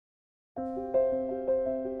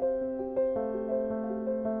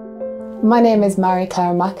My name is Claire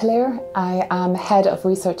McAleer. I am Head of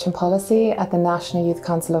Research and Policy at the National Youth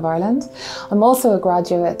Council of Ireland. I'm also a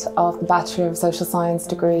graduate of the Bachelor of Social Science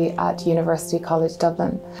degree at University College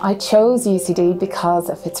Dublin. I chose UCD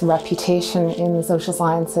because of its reputation in the social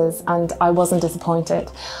sciences, and I wasn't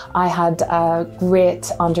disappointed. I had a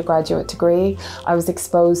great undergraduate degree. I was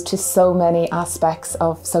exposed to so many aspects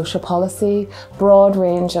of social policy, broad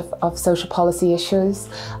range of social policy issues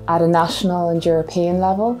at a national and European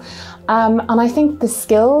level. And I think the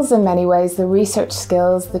skills, in many ways, the research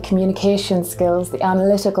skills, the communication skills, the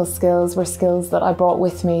analytical skills, were skills that I brought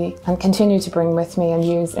with me and continue to bring with me and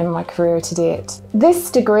use in my career to date.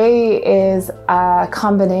 This degree is a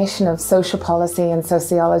combination of social policy and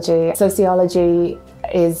sociology. Sociology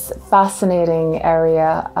is a fascinating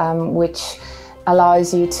area which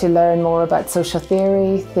allows you to learn more about social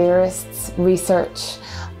theory, theorists, research,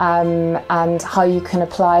 and how you can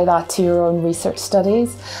apply that to your own research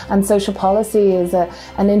studies. And social policy is an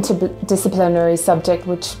interdisciplinary subject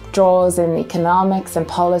which draws in economics and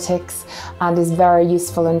politics and is very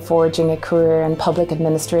useful in forging a career in public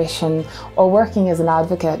administration or working as an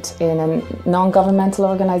advocate in a non-governmental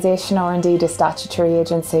organisation or indeed a statutory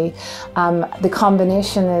agency. The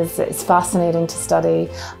combination is fascinating to study,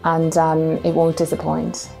 and it won't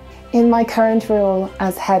disappoint. In my current role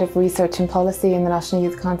as Head of Research and Policy in the National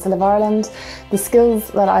Youth Council of Ireland, the skills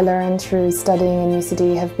that I learned through studying in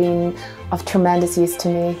UCD have been of tremendous use to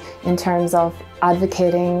me in terms of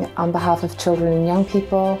advocating on behalf of children and young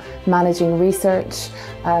people, managing research,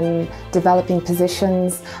 developing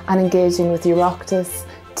positions and engaging with Oireachtas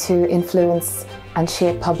to influence and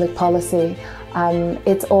shape public policy.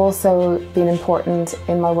 It's also been important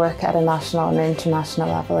in my work at a national and international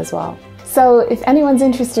level as well. So if anyone's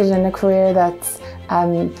interested in a career that's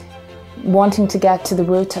wanting to get to the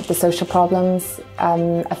root of the social problems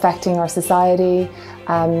affecting our society,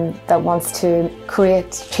 that wants to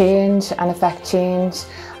create change and affect change,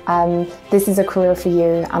 this is a career for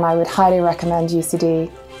you, and I would highly recommend UCD.